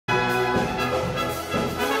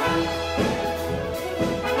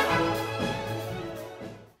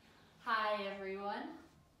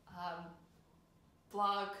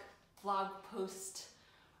vlog post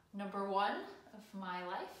number 1 of my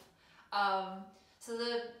life. So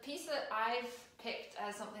the piece that I've picked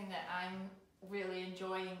as something that I'm really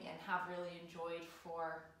enjoying and have really enjoyed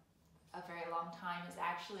for a very long time is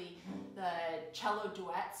actually the Cello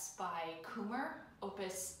Duets by Kummer,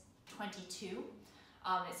 Opus 22.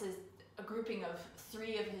 It's a grouping of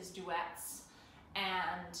 3 of his duets,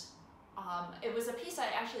 and it was a piece I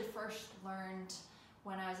actually first learned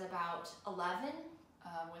when I was about 11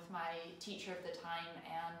 with my teacher of the time,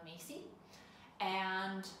 Anne Macy,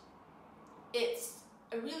 and it's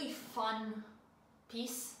a really fun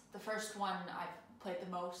piece. The first one I've played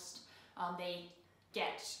the most. They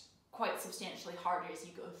get quite substantially harder as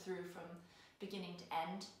you go through from beginning to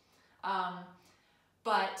end.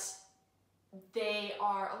 But they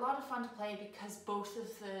are a lot of fun to play because both of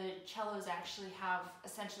the cellos actually have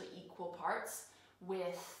essentially equal parts,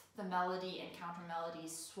 with the melody and counter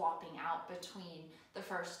melodies swapping out between the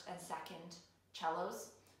first and second cellos.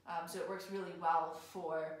 So it works really well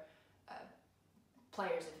for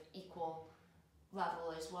players of equal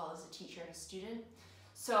level as well as a teacher and a student.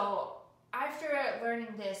 So after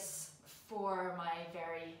learning this for my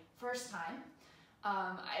very first time,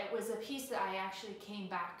 it was a piece that I actually came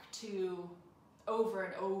back to over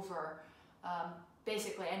and over.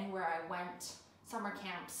 Basically anywhere I went, summer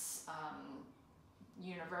camps,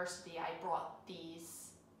 university, I brought these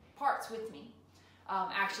parts with me.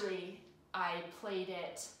 Actually, I played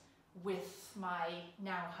it with my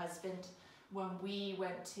now husband when we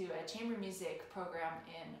went to a chamber music program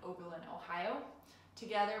in Oberlin, Ohio,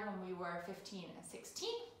 together when we were 15 and 16,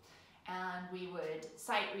 and we would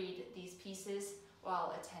sight read these pieces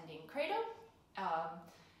while attending Credo,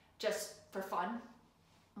 just for fun,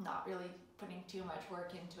 not really putting too much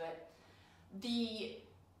work into it.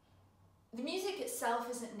 The music itself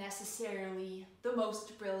isn't necessarily the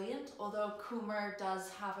most brilliant, although Kummer does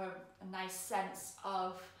have a nice sense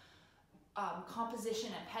of composition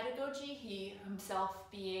and pedagogy, he himself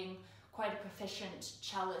being quite a proficient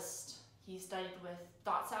cellist. He studied with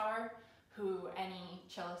Swaagh, who any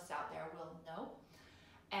cellists out there will know,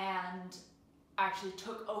 and actually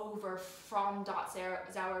took over from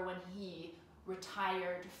Swaagh when he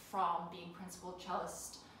retired from being principal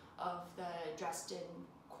cellist of the Dresden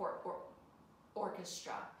Court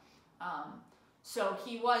Orchestra. So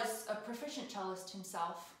he was a proficient cellist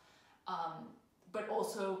himself, but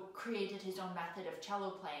also created his own method of cello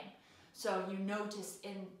playing. So you notice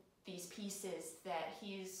in these pieces that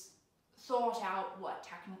he's thought out what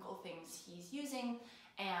technical things he's using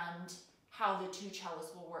and how the 2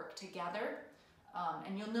 cellos will work together.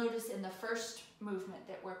 And you'll notice in the first movement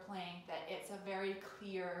that we're playing that it's a very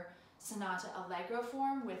clear sonata allegro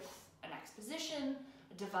form with an exposition,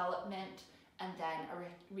 a development, and then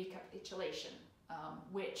a recapitulation,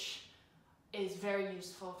 which is very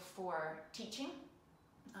useful for teaching.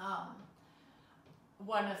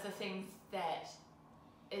 One of the things that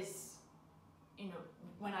is,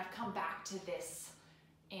 when I've come back to this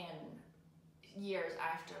in years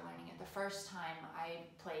after learning it the first time, I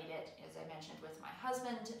played it, as I mentioned, with my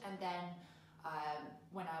husband, and then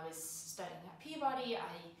when I was studying at Peabody,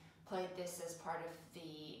 I played this as part of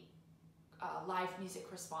the live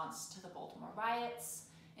music response to the Baltimore riots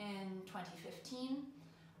in 2015.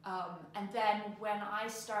 And then when I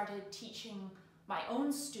started teaching my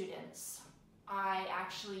own students, I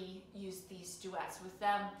actually used these duets with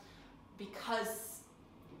them because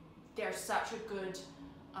they're such a good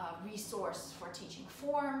resource for teaching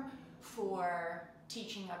form, for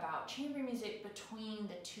teaching about chamber music between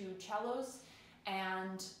the 2 cellos,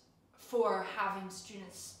 and for having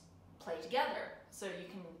students play together. So you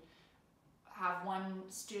can have one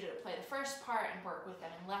student play the first part and work with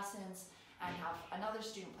them in lessons, and have another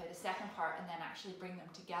student play the second part and then actually bring them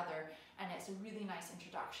together. And it's a really nice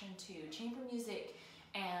introduction to chamber music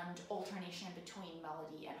and alternation between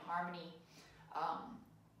melody and harmony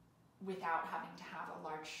without having to have a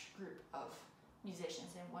large group of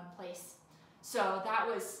musicians in one place. So that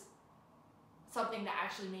was something that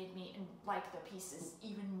actually made me like the pieces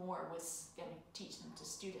even more, was getting to teach them to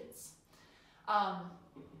students.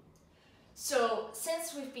 So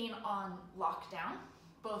since we've been on lockdown,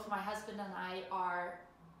 both my husband and I are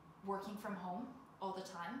working from home all the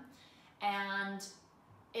time, and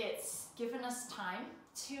it's given us time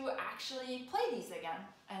to actually play these again.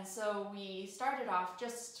 And so we started off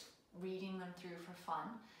just reading them through for fun,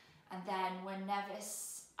 and then when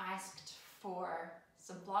Nevis asked for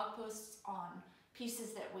some blog posts on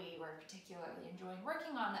pieces that we were particularly enjoying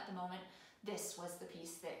working on at the moment, this was the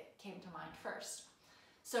piece that came to mind first.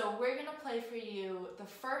 So we're going to play for you the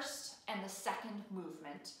first and the second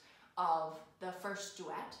movement of the first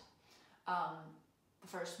duet. the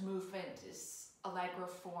first movement is allegro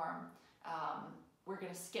form. We're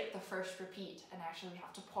going to skip the first repeat, and actually we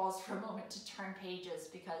have to pause for a moment to turn pages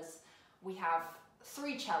because we have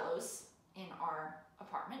 3 cellos in our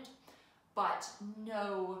apartment, but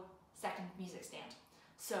no second music stand.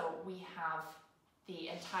 So we have the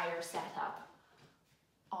entire setup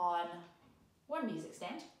on one music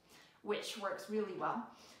stand, which works really well.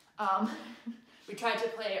 We tried to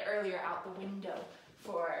play it earlier out the window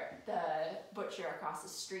for the butcher across the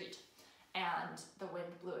street, and the wind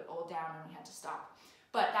blew it all down and we had to stop.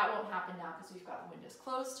 But that won't happen now because we've got the windows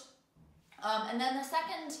closed. And then the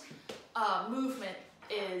second movement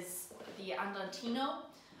is the andantino.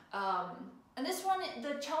 And this one,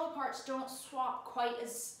 the cello parts don't swap quite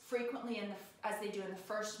as frequently as they do in the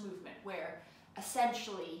first movement, where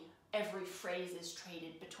essentially every phrase is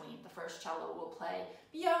traded between. The first cello will play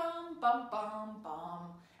biam, bum, bum,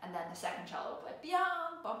 bum, and then the second cello will play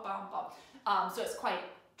biam, bum, bum, bum. So it's quite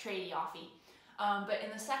trady-offy. But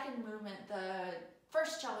in the second movement, the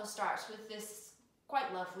first cello starts with this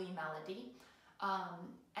quite lovely melody,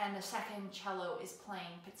 and the second cello is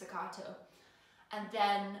playing pizzicato. And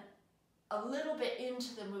then a little bit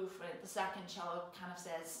into the movement, the second cello kind of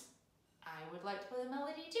says, I would like to play the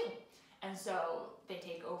melody too. And so they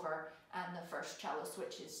take over, and the first cello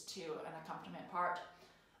switches to an accompaniment part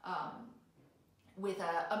with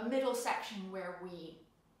a middle section where we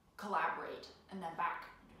collaborate, and then back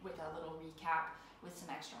with a little recap with some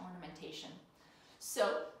extra ornamentation.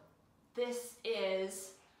 So this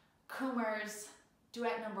is Kummer's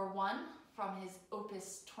duet number 1 from his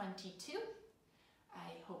opus 22.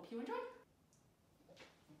 I hope you enjoy.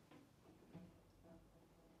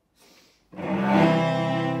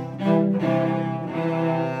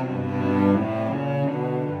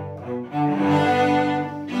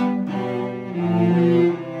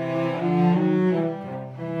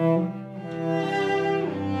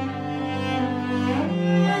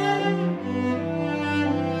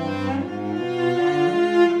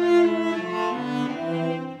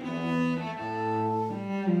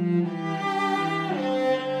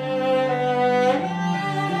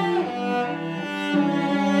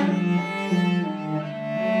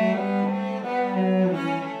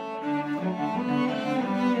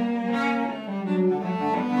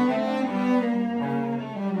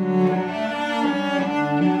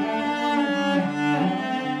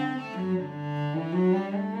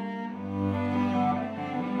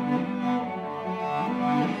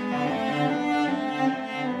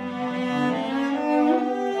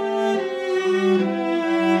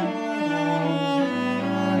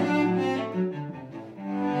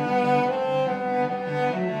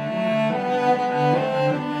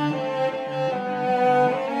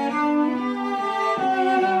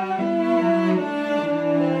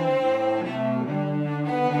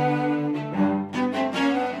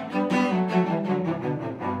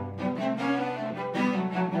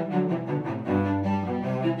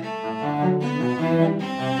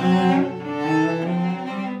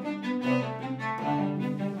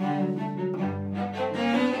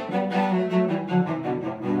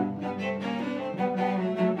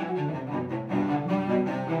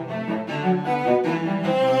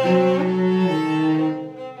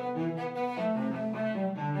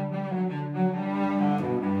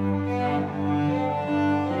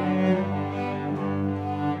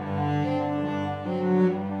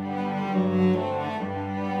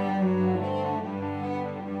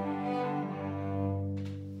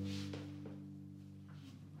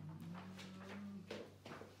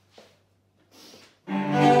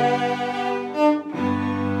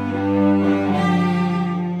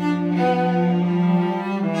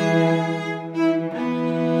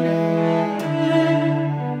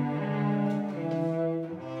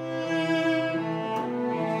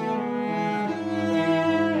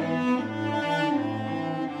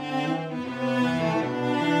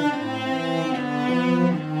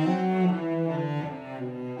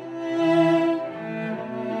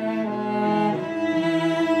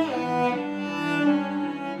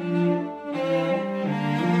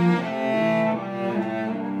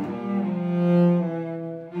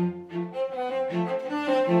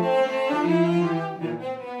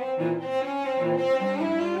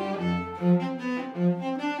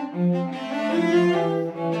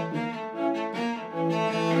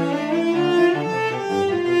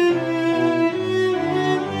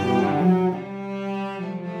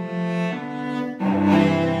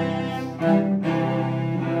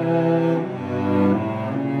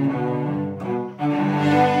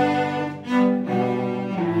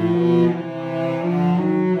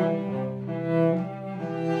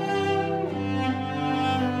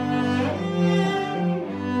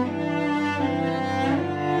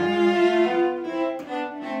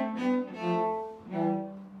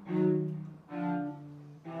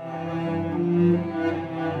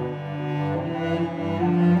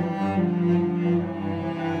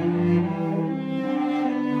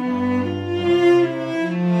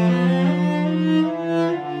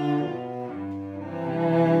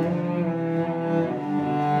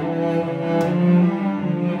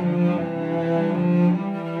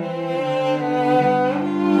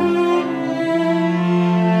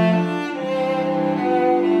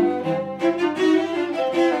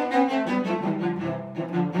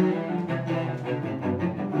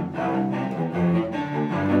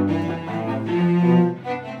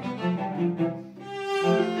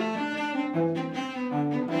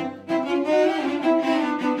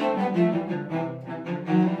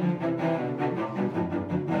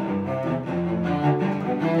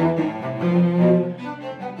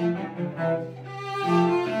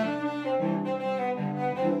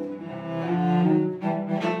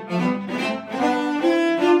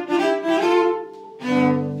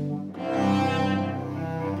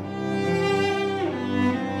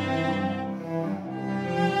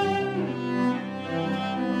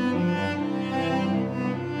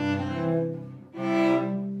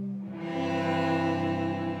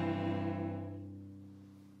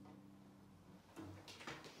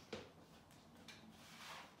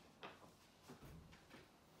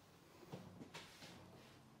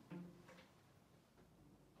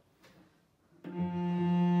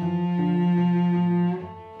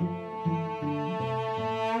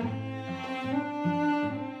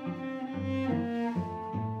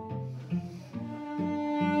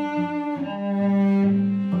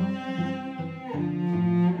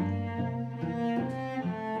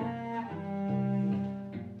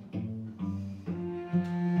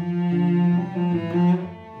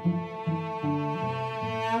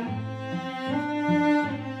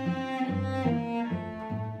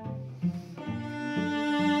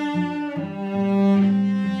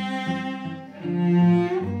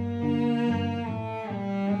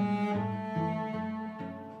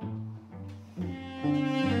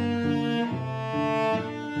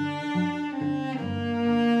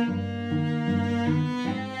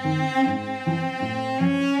 Thank you.